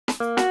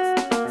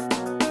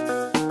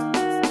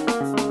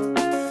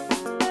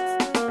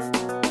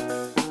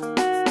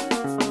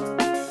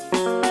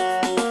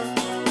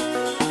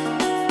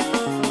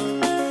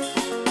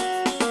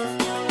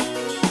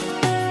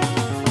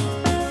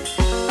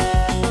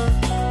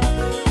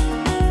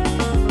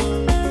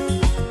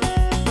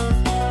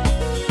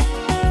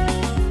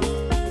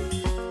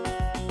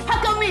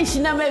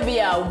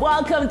Namibia.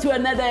 Welcome to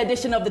another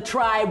edition of The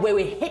Tribe where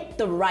we hit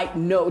the right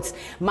notes.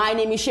 My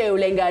name is Shea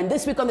Olenga, and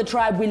this week on The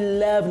Tribe we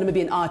love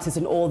Namibian artists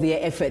and all their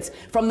efforts.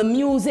 From the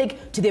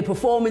music to their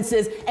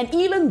performances, and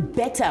even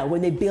better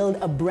when they build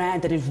a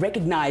brand that is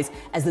recognized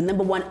as the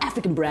 #1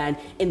 African brand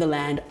in the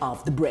land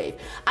of the brave.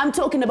 I'm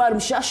talking about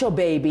Mshasho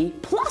Baby,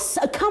 plus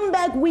a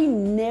comeback we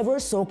never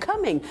saw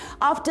coming.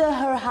 After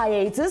her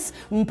hiatus,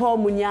 Mpho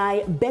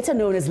Munyai, better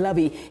known as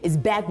Lovey, is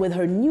back with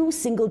her new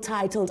single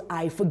titled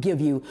I Forgive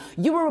You.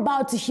 You are about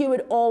to hear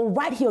it all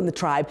right here on The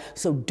Tribe,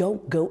 so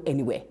don't go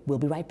anywhere. We'll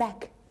be right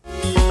back.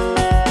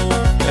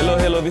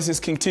 Hello, this is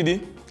King Tee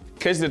Dee.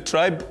 Catch The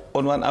Tribe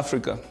on One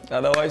Africa.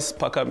 Otherwise,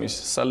 Pakamish.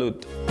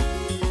 Salute.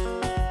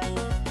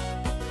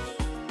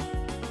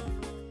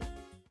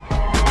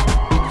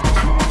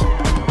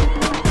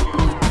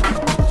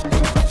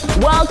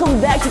 Welcome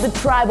back to The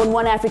Tribe on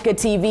One Africa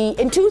TV.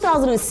 In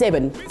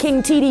 2007,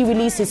 King Tee Dee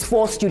released his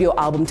 4th studio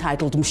album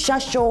titled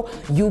Mshasho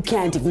You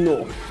Can't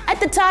Ignore. At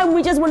the time,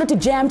 we just wanted to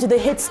jam to the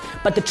hits,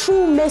 but the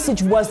true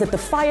message was that the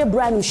fire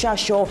brand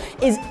Mshasho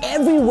is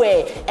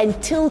everywhere.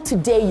 Until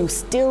today, you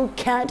still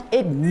can't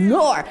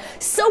ignore.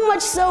 So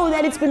much so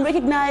that it's been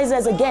recognized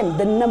as, again,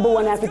 the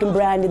 #1 African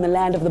brand in the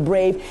land of the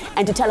brave.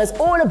 And to tell us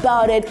all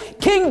about it,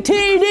 King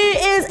Tee Dee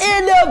is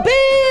in the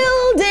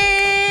building!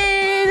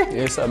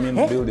 Yes, I'm in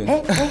the building.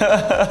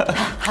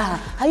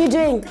 How you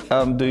doing?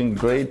 I'm doing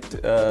great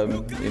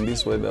in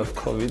this weather of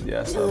COVID.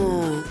 Yes,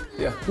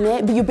 yeah.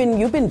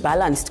 You've been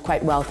balanced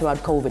quite well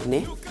throughout COVID,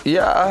 ne?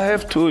 Yeah, I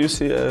have to. You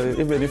see,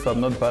 even if I'm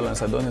not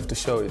balanced, I don't have to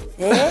show it.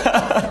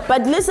 Yeah.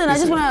 But listen, I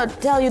just want to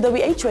tell you that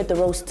we ate you at the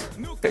roast.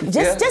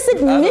 Just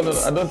admit.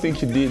 I don't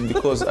think you did,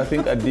 because I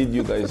think I did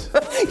you guys.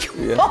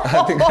 Yeah,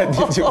 I think I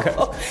did you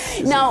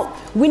guys. Now,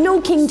 we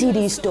know King Tee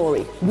Dee's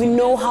story. We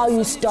know how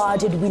you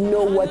started. We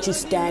know what you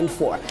stand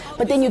for.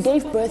 But then you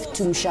gave birth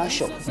to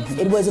Mshasho.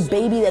 It was a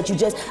baby that you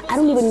just, I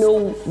don't even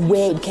know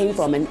where it came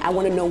from, and I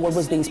want to know what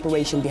was the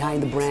inspiration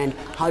behind the brand.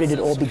 How did it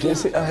all begin? You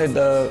see, I had,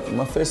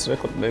 my first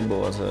record label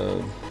was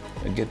a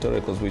Ghetto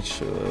Records,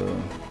 which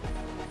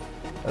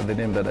the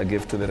name that I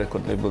gave to the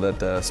record label that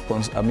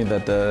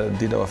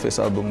did our first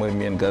album where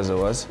me and Gaza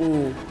was.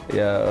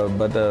 Yeah,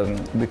 but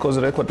because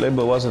the record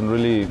label wasn't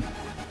really,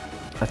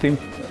 I think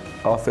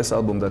our first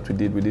album that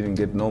we didn't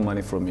get no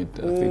money from it.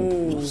 I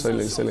think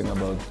selling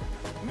about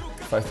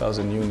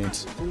 5,000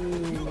 units.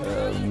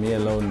 Me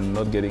alone,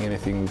 not getting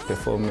anything.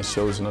 Performance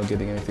shows, not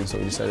getting anything. So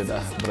we decided,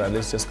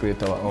 let's just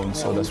create our own.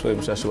 So that's where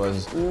Mshasho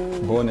was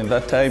born. And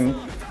that time,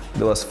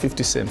 there was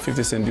 50 Cent.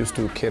 50 Cent used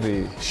to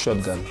carry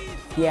shotgun.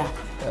 Yeah.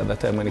 At that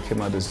time when he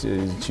came out as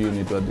G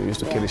Unit, they used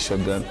to carry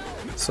shotgun.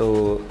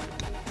 So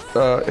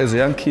as a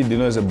young kid,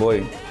 as a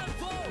boy,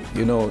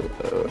 you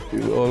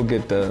all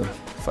get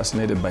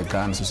fascinated by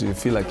guns. So you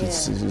feel like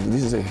this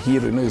is a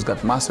hero. He's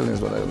got muscle in his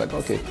body. Like,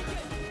 okay.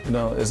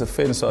 As a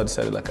fan, so I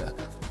decided,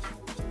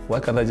 why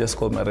can't I just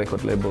call my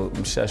record label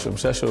Mshasho?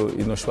 Mshasho,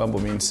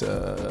 Shwambo means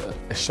a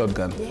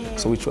shotgun,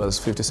 so which was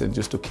 50 Cent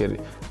used to carry,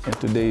 and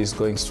today is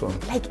going strong.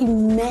 Like,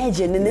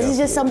 imagine, and this is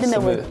just something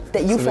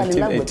that you fell in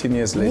love with. 18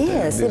 years later.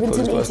 Yeah,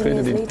 17, it was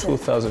created in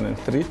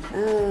 2003.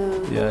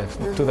 Yeah,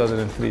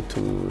 2003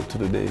 to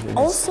today.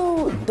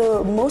 Also,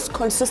 the most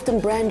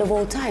consistent brand of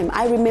all time.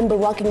 I remember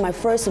rocking my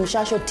first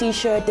Mshasho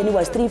t-shirt, then it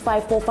was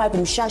 3545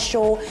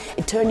 Mshasho,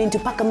 it turned into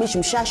Pakamish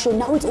Mshasho,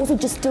 now it's also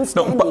just still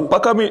standing. No,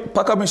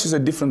 Pakamish is a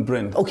different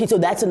brand. Okay, so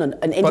that's an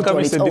entity on its own.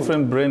 Pakamish is a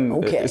different brand.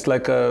 Okay. It's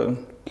like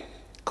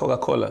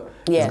Coca-Cola.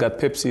 Yeah. It's got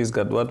Pepsi, it's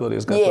got what?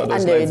 It's got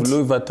it's like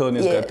Louis Vuitton,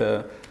 it's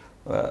got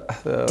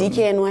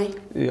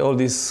DKNY. All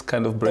these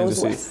kind of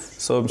brands, you see.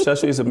 So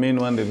Mshasho is the main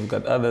one, then we've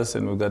got others,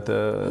 and we've got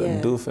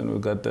Doof, and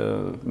we've got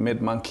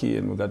Mad Monkey,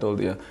 and we've got all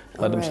the...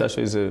 But Mshasho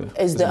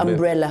is the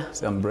umbrella.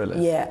 It's the umbrella.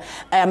 Yeah.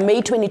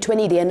 May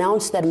 2020, they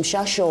announced that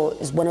Mshasho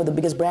is one of the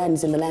biggest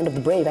brands in the land of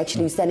the brave,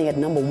 actually standing at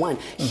 #1.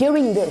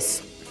 Hearing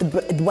this,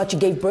 what you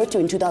gave birth to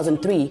in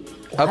 2003,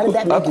 how did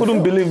that make you feel? I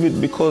couldn't believe it,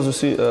 because, you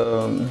see,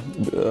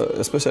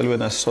 especially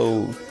when I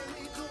saw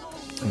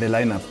the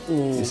lineup.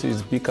 You see,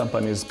 it's big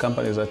companies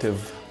that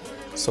have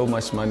so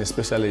much money,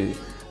 especially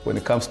when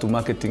it comes to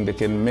marketing. They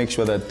can make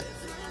sure that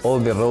all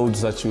the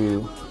roads that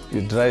you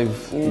drive,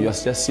 you are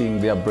just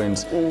seeing their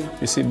brands.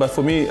 You see, but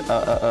for me,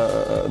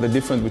 the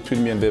difference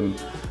between me and them,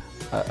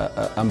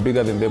 I'm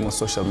bigger than them on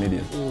social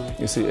media.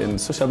 You see, and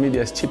social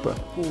media is cheaper.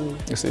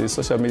 You see,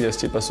 social media is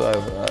cheaper, so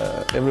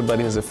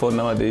everybody has a phone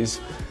nowadays.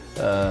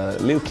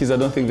 Little kids, I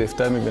don't think they have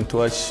time even to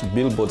watch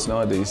billboards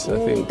nowadays. I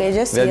think they're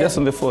just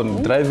on the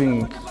phone,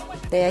 driving.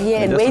 They are here,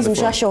 and where's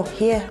Mshasho?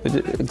 Here.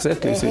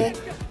 Exactly.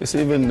 You see,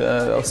 even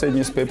outside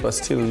newspapers,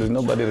 still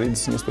nobody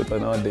reads newspaper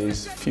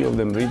nowadays. Few of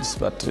them reads,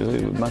 but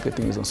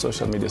marketing is on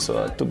social media.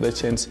 So I took that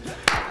chance,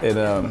 and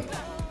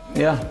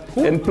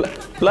and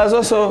plus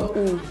also,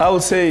 I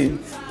would say,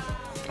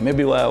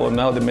 maybe why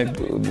now they make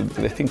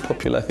the thing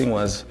popular thing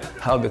was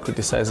how they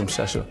criticize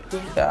Mshasho.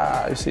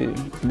 Yeah, you see,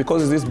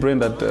 because it's this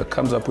brand that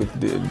comes up with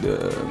the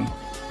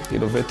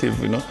innovative,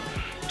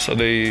 So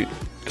they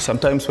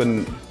sometimes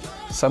when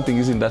something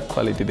isn't that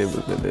quality, they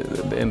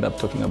end up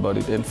talking about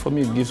it. And for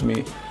me, it gives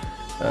me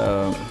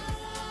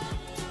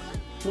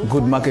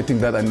good marketing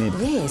that I need.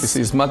 Yes.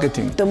 It's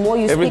marketing. The more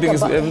you Everything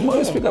speak about the more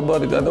you speak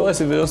about it.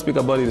 Otherwise, if they don't speak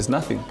about it, it's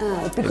nothing.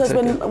 Because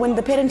when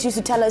the parents used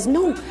to tell us,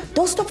 no,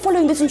 don't stop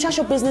following this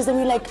Mshasho business, then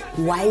we're like,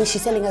 why is she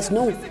telling us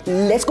no?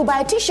 Let's go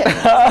buy a t-shirt.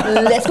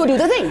 Let's go do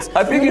the things.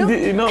 I think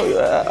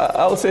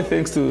I would say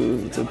thanks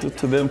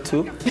to them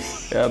too,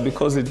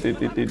 because it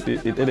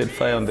added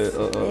fire on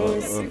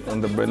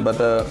the brand. But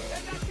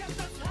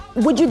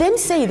would you then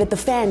say that the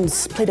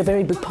fans played a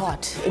very big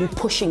part in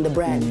pushing the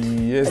brand,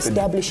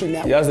 establishing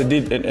that? Yes, they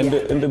did,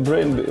 and the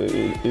brand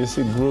you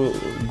see grew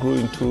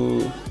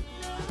into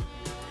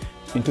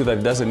that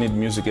it doesn't need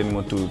music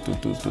anymore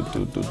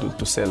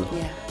to sell.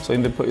 Yeah. So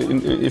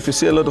if you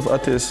see a lot of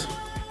artists,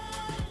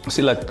 you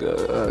see like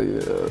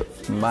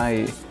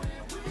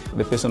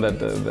the person that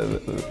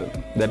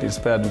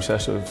inspired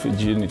Mshasho,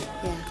 Fiji Unit,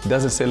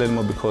 doesn't sell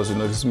anymore because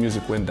his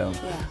music went down.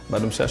 Yeah.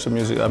 But Mshasho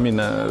music,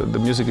 the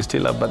music is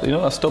still up. But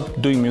I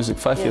stopped doing music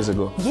 5 years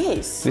ago.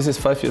 Yes. This is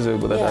 5 years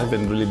ago that I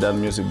haven't really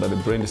done music, but the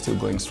brand is still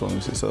going strong.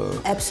 You see, so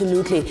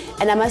absolutely.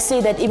 And I must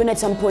say that even at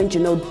some point,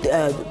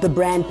 the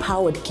brand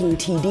powered King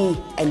Tee Dee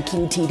and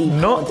King Tee Dee.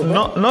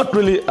 Not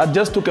really. I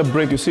just took a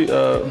break. You see,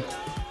 I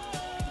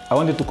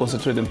wanted to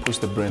concentrate and push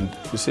the brand.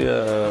 You see.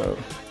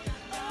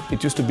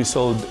 It used to be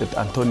sold at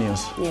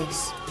Antonio's.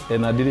 Yes.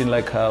 And I didn't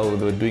like how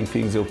they were doing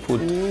things. They'll put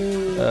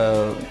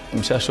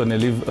Mshasho on a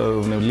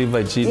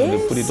Levi jean,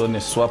 yes. They put it on a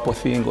Swapo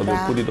thing, or they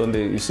put it on the,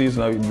 you see,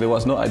 there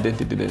was no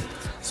identity there.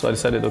 So I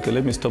decided, okay,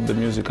 let me stop the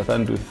music. I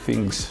can't do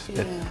things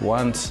at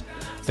once.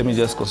 Let me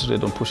just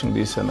concentrate on pushing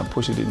this, and I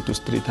push it into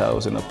Street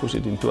House, and I push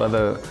it into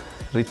other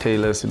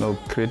retailers,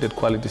 created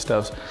quality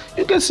stuff.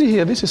 You can see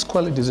here, this is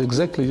quality, it's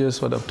exactly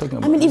just what I'm talking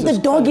about. I mean, if the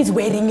dog is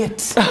wearing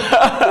it,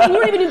 you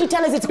don't even need to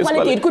tell us it's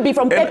quality. It could be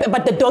from Pepe,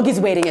 but the dog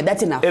is wearing it,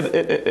 that's enough.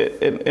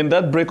 And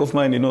that break of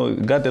mine,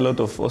 got a lot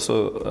of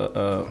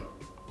also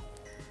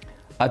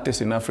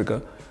artists in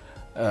Africa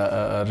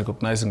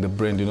recognizing the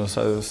brand,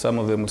 so some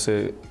of them would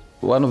say,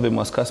 one of them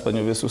was Casper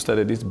Nyovest, who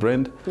started this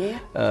brand,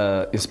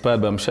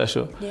 inspired by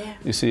Mshasho. Yeah.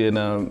 You see, and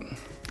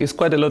it's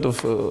quite a lot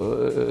of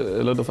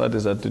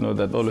artists that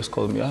that always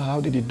call me.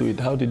 How did you do it?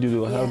 How did you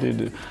do it? How did you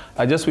do it?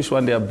 I just wish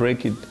one day I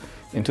break it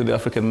into the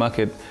African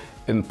market,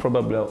 and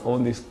probably I'll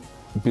own this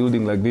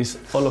building like this,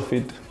 all of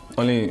it.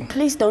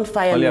 Please don't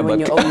fire me when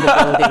you own the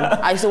building.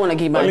 I still want to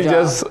give my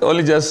job.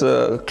 Only just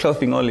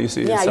clothing only, you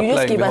see. Yeah, you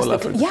just give us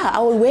I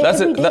will wear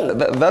every day.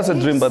 That's a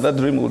dream, but that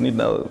dream will need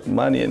now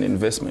money and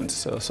investment.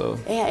 So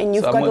yeah, and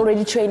you've got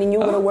already training.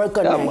 You're going to work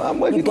on that. I'm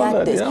working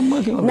on that. Yeah, I'm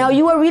working on now, that.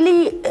 you are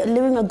really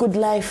living a good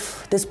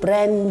life, this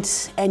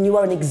brand, and you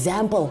are an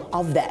example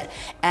of that.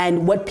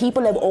 And what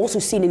people have also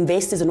seen,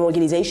 investors and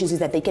organizations, is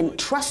that they can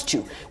trust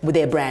you with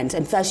their brands.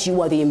 And thus, you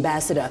are the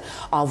ambassador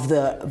of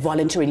the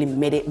voluntarily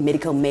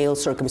medical male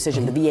circumcision,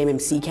 the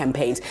VMMC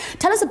campaigns.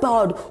 Tell us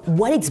about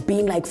what it's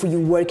been like for you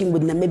working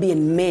with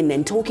Namibian men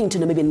and talking to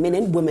Namibian men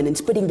and women and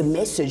spreading the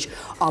message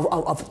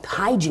of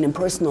hygiene and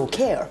personal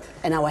care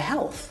and our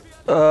health.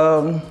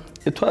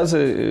 It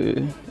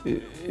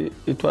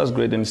was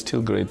great, and it's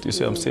still great. You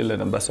see, I'm still an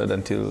ambassador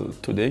until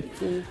today.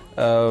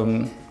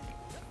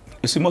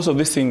 You see, most of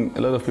this thing,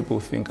 a lot of people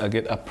think I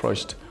get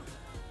approached.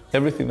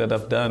 Everything that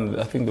I've done,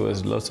 I think there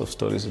was lots of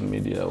stories in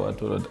media.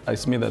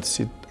 It's me that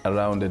sit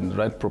around and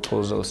write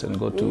proposals and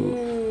go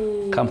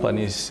to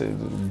companies,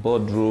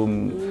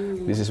 boardroom.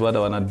 This is what I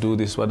want to do.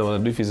 This is what I want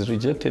to do. If it's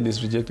rejected,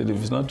 it's rejected. If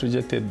it's not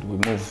rejected, we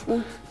move.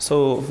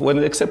 So when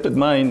they accepted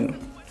mine,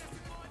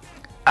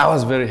 I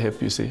was very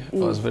happy. You see, I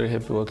was very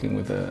happy working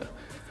with the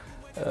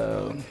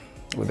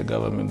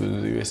government,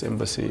 with the US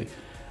Embassy.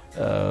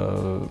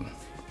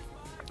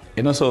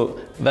 And also,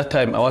 that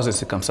time I wasn't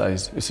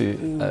circumcised, you see.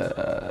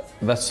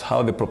 That's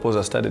how the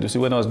proposal started. You see,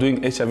 when I was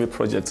doing HIV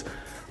projects,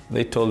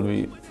 they told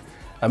me,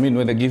 I mean,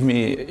 when they give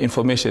me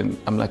information,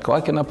 I'm like,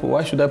 why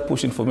should I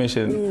push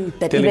information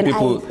telling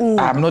people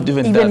I'm not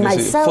even done?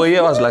 Myself, for a year,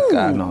 I was like,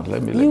 no,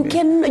 let me.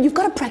 You've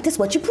got to practice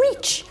what you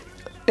preach.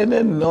 And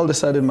then all of a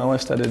sudden, my wife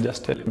started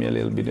just telling me a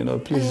little bit,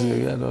 please,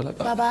 like,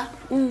 Baba.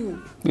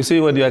 You see,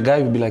 when you're a guy,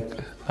 you'll be like,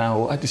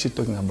 what is she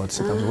talking about?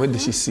 Where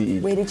did she see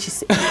it? Where did she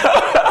see it?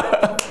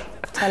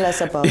 Tell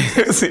us about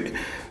it. See,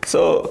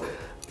 so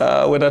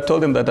when I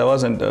told them that I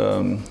wasn't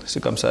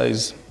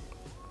circumcised,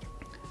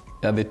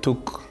 they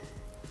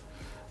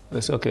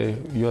said, okay,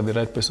 you're the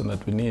right person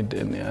that we need,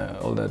 and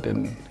all that.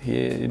 And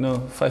here,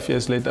 5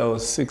 years later, or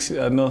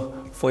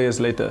 4 years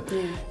later,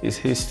 it's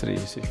history, you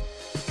see.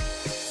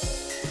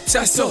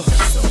 Chasso.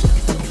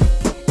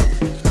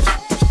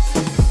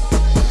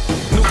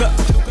 Nuka.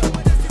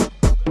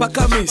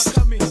 Pakamis.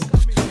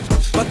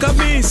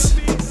 Pakamis.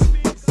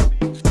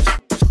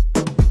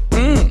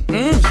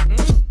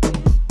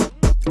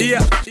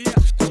 Yeah.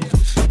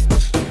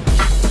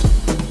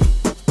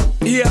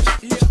 Yeah.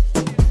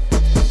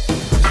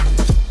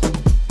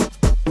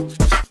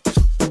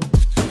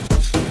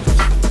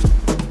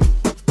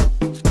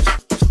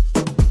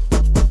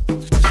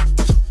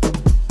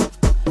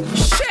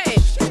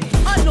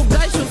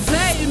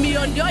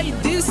 olhou e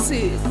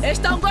disse: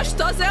 estão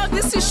gostosos. Eu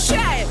disse: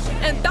 che,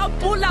 então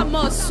pula,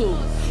 moço.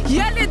 E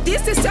ele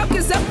disse: se eu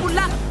quiser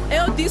pular.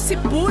 Eu disse: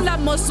 pula,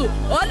 moço.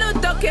 Olha o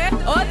toque,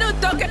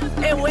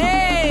 eu,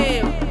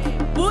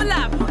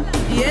 pula.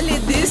 E ele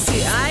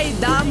disse: ai,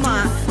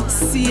 dama,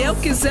 se eu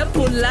quiser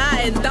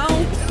pular, então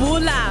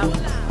pula.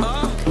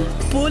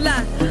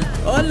 Pula.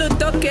 Olha o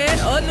toque,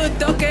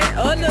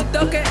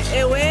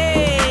 eu,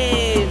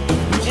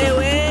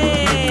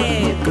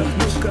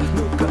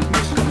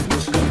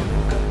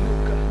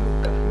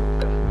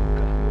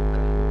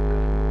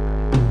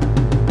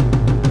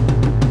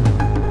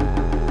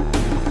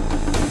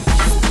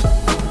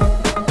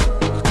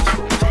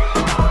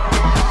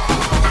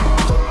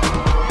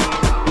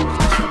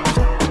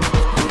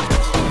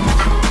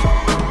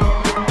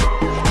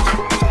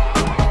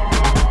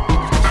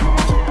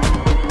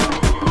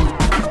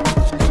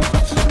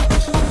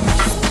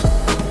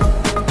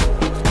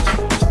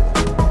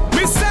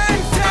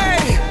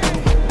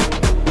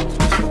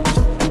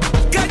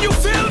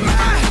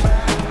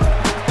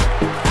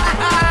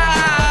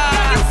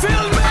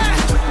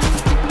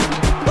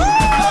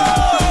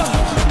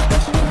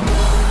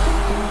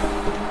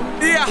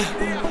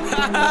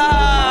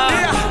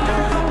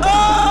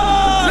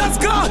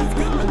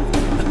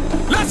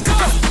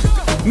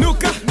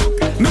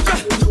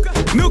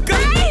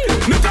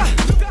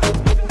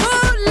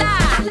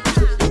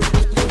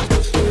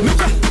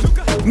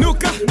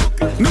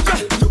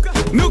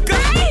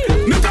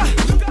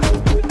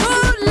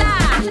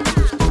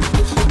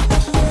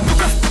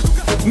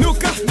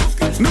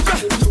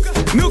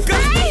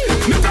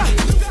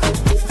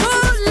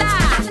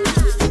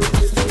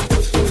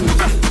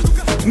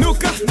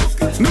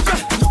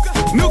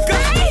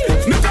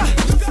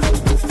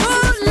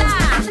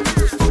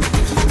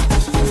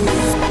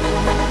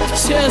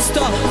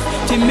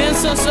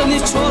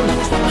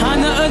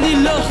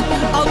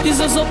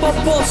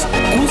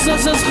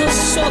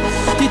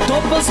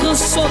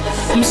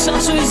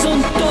 Mshaso is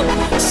on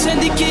top,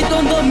 syndicate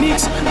on the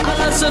mix,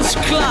 alles is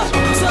klaar.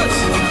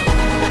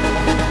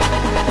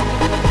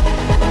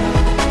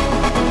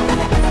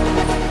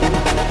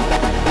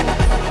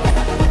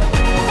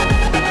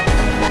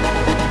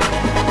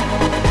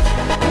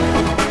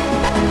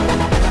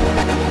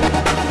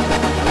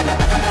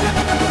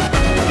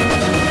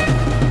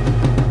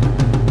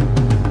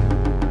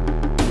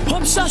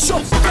 Hop Mshaso,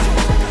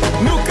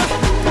 nuka,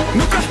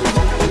 nuka,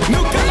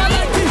 nuka.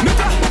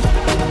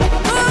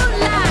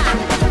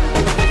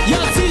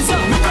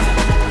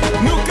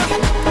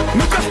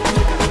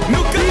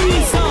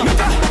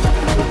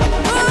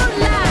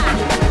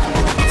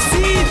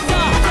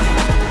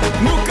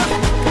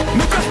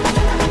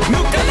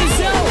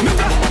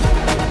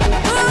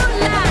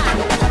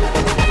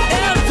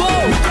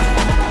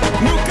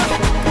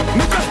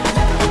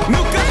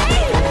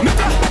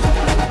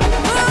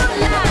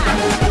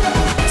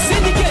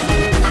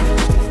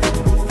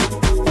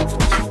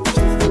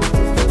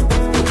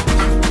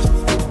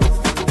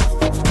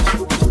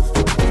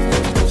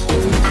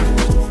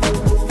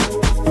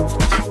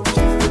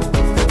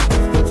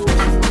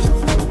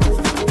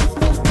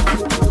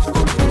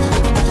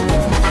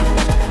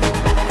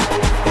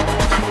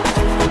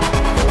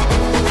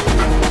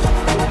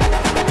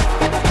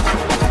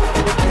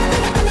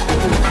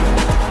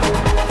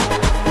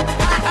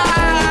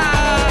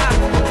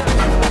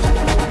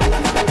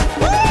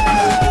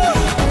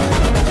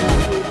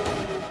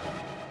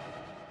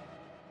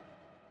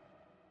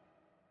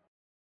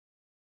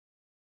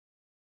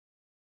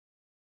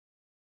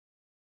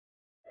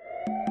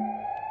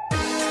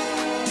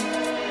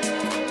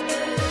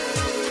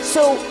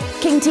 So,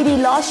 King Tee Dee,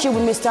 last year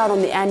we missed out on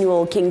the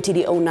annual King Tee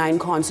Dee 09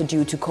 concert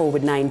due to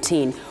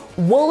COVID-19.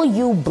 Will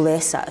you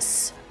bless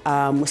us?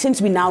 Since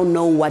we now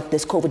know what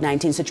this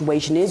COVID-19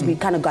 situation is, we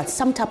kind of got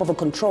some type of a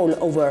control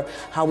over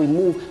how we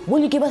move. Will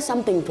you give us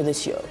something for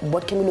this year?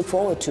 What can we look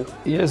forward to?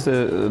 Yes,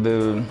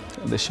 the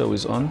show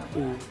is on.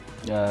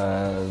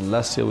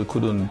 Last year we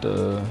couldn't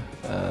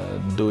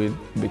do it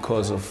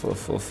because of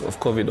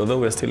COVID, although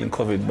we're still in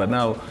COVID, but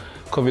now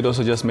COVID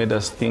also just made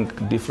us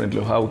think differently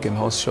of how we can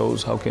host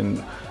shows, how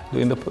can do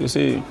you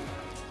see,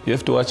 you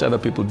have to watch other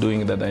people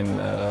doing that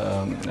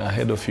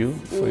ahead of you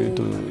for you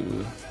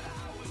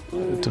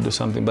to do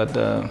something. But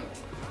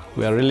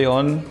we are really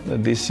on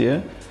this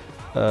year.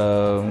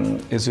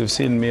 As you've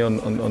seen me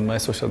on my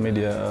social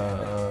media,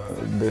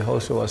 the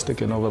whole show was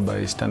taken over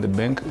by Standard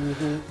Bank,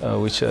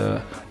 which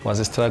was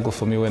a struggle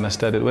for me when I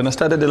started. When I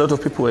started, a lot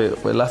of people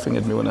were laughing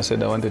at me when I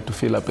said I wanted to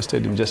fill up a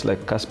stadium just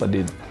like Casper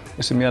did.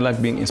 You see, me, I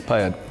like being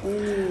inspired.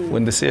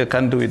 When they say I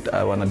can't do it,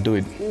 I want to do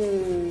it.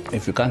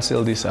 If you can't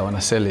sell this, I want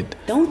to sell it.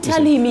 Don't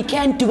tell him he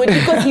can't do it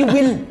because he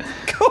will.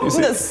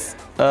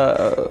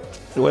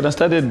 When I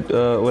started,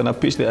 when I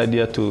pitched the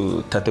idea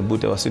to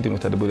Tatebute, I was sitting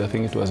with Tatebute, I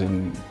think it was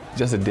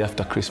just the day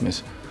after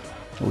Christmas.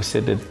 We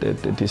said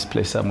that this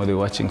place somewhere, they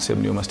were watching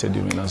Namibia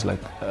Stadium, and I was like,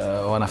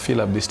 I want to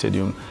fill up this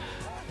stadium.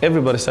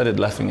 Everybody started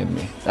laughing at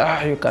me.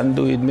 You can't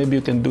do it, maybe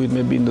you can do it,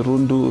 maybe in the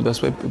Rundu,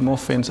 that's where more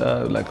fans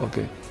are. Like,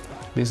 okay,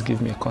 please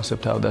give me a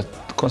concept, how that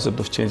concept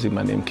of changing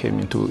my name came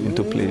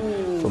into play.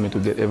 for me to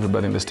get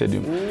everybody in the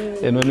stadium.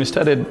 And when we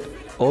started,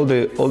 all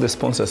the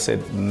sponsors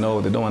said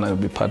no, they don't want to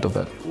be part of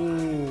that.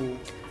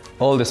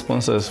 All the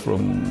sponsors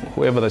from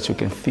whoever that you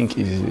can think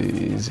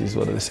is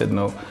what they said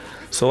no.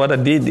 So what I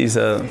did is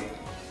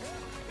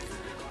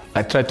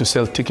I tried to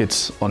sell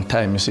tickets on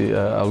time. You see,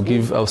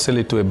 I'll sell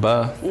it to a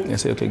bar and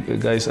say, okay,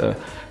 guys,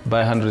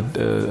 buy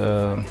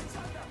 100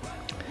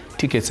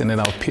 tickets, and then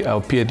I'll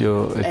appear at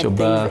your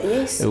bar.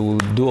 Yes. We'll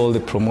do all the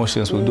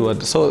promotions. We'll do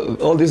it. So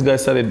all these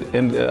guys started,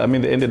 and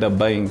they ended up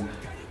buying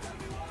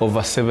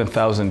over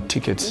 7,000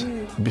 tickets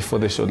before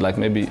the show, like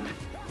maybe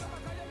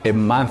a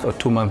month or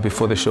 2 months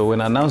before the show. When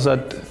I announced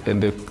that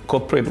in the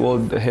corporate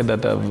world, the head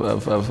that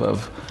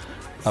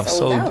I've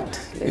sold.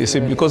 You see,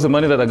 because the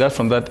money that I got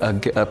from that,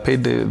 I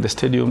paid the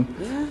stadium,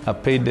 I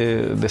paid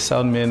the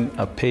sound men,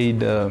 I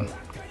paid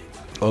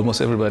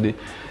almost everybody.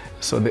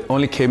 So they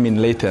only came in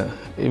later.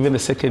 Even the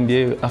second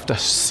year, after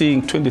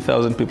seeing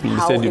 20,000 people in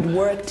the stadium, it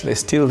worked. They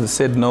still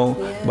said no,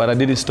 but I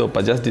didn't stop.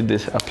 I just did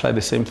this, applied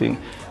the same thing.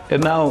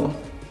 And now,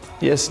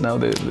 yes, now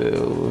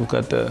we've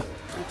got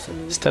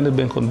Standard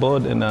Bank on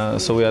board, and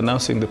so we're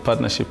announcing the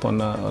partnership on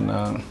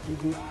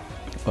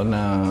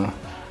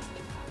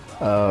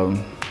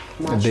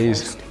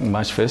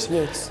March 1st.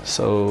 Yes.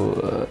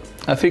 So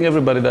I think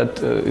everybody that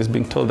is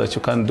being told that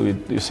you can't do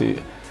it, you see,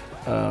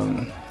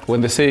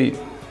 when they say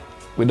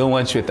we don't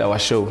want you at our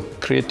show,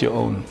 create your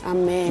own.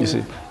 Amen. You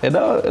see, and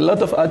a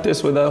lot of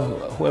artists,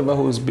 whoever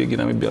who's big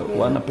in Namibia,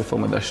 want to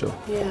perform at that show.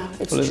 Yeah,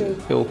 it's well, true.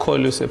 They will call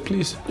you and say,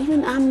 please.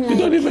 Even I'm like, you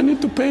don't even need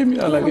to pay me.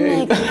 I'm like,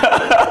 hey.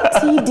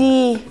 Tee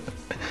Dee,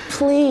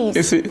 please.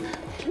 You see,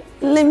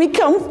 let me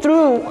come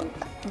through.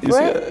 You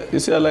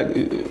see,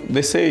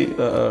 they say,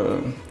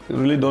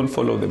 really don't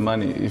follow the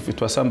money. If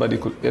it was somebody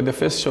at the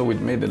first show we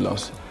made a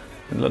loss.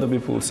 And a lot of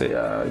people will say,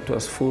 it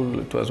was full,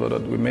 it was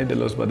what, we made a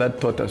loss, but that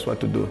taught us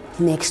what to do.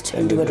 Next,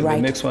 and do it right.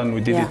 The next one,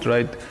 we did it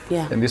right.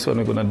 Yeah. And this one,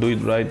 we're going to do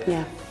it right.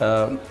 Yeah.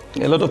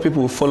 A lot of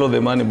people will follow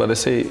the money, but they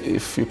say,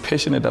 if you're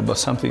passionate about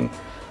something,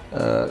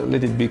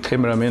 let it be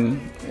cameraman.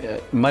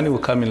 Money will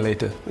come in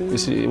later. You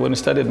see, when we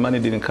started,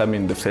 money didn't come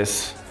in the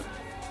first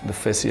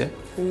year.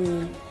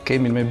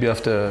 Came in maybe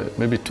after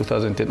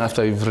 2010,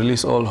 after we've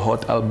released all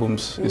hot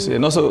albums. You see,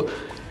 and also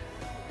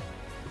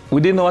we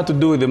didn't know what to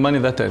do with the money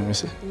that time. You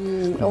see,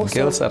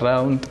 girls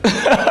around,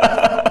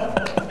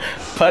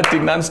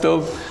 partying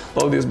non-stop,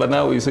 all this. But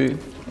now you see,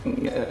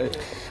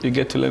 you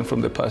get to learn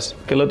from the past.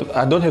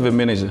 I don't have a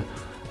manager.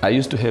 I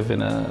used to have,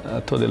 and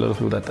I told a lot of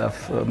people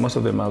that most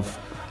of them have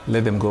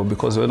let them go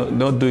because they're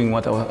not doing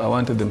what I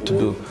wanted them to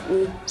do.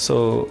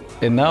 So,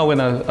 and now when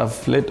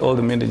I've let all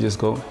the managers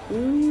go,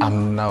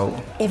 I'm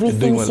now everything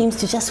doing well. Seems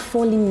to just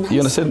fall in nice. You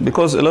understand?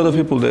 Because a lot of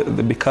people,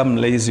 they become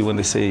lazy when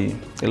they say,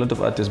 a lot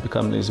of artists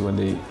become lazy when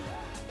they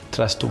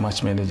trust too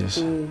much managers.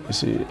 You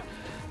see,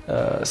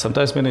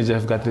 sometimes managers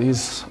have got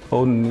his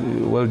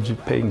own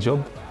well-paying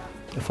job.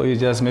 For you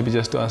maybe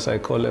just to answer a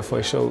call for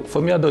a show. For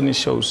me, I don't need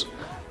shows.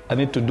 I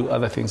need to do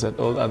other things that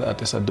all other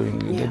artists are doing.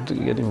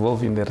 Get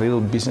involved in the real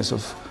business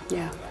of...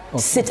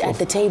 Sit at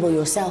the table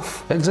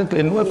yourself. Exactly,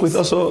 and work with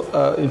also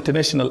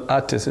international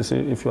artists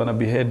if you want to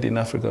be heard in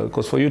Africa.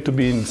 Because for you to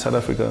be in South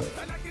Africa,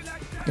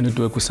 you need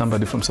to work with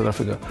somebody from South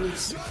Africa.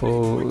 Yes.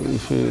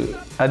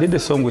 I did a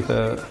song with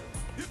Diamond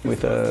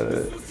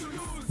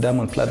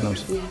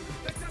Platnumz,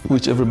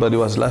 which everybody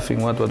was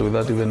laughing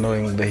without even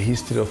knowing the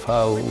history of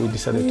how we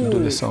decided to do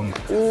the song.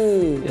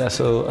 Yeah,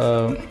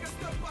 so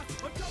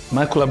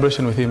my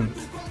collaboration with him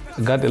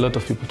got a lot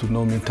of people to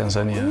know me in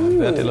Tanzania.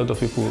 Got a lot of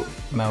people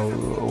now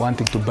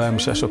wanting to buy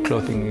Mshasho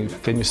clothing.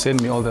 Can you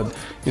send me all that?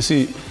 You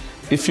see,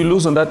 if you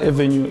lose on that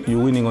avenue,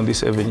 you're winning on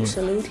this avenue.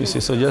 Absolutely. You see,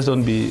 so just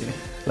don't be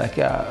like,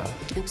 yeah.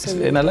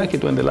 Absolutely. And I like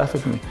it when they laugh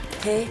at me.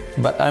 Okay.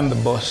 But I'm the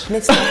boss.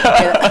 Let's talk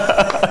together.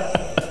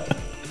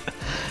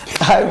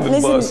 I'm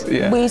the boss,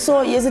 yeah. We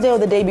saw yesterday or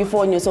the day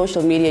before on your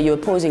social media, you were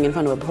posing in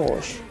front of a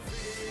Porsche.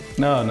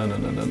 No.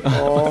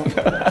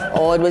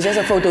 Or it was just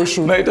a photo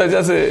shoot? No, it was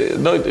just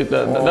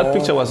that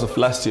picture was of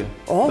last year.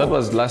 That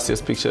was last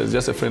year's picture. It's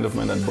just a friend of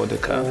mine that bought a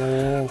car.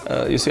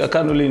 You see, I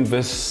can't really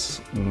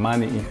invest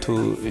money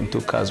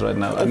into cars right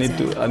now.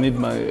 Exactly. I need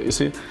my, you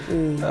see,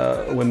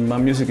 when my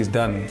music is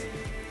done,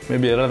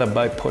 maybe I'd rather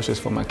buy Porsches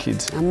for my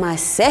kids. I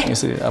must say. You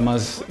see, I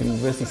must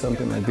invest in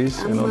something like this.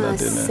 I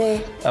must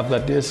say. I've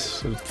got a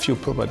few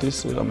properties,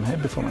 so I'm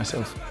happy for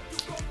myself.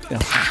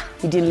 Yeah.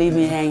 You didn't leave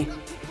me hanging.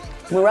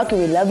 Morocco,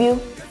 we love you.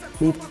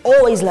 We've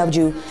always loved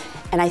you.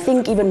 And I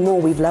think even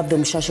more, we've loved the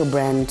Mshasho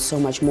brand so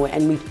much more,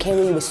 and we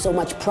carry it with so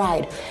much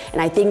pride.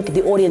 And I think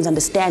the audience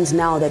understands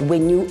now that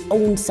when you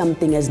own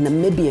something as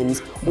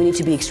Namibians, we need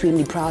to be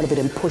extremely proud of it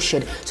and push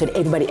it so that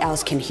everybody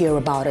else can hear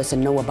about us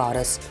and know about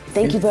us.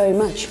 Thank you very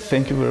much.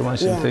 Thank you very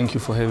much, and thank you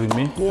for having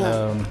me.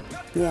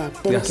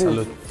 Thank you.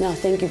 Salute. No,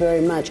 thank you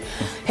very much.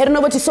 Head on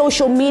over to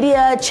social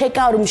media, check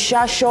out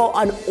Mshasho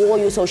on all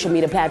your social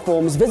media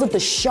platforms. Visit the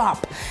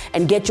shop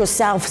and get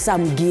yourself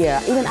some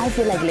gear. Even I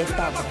feel like left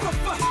out.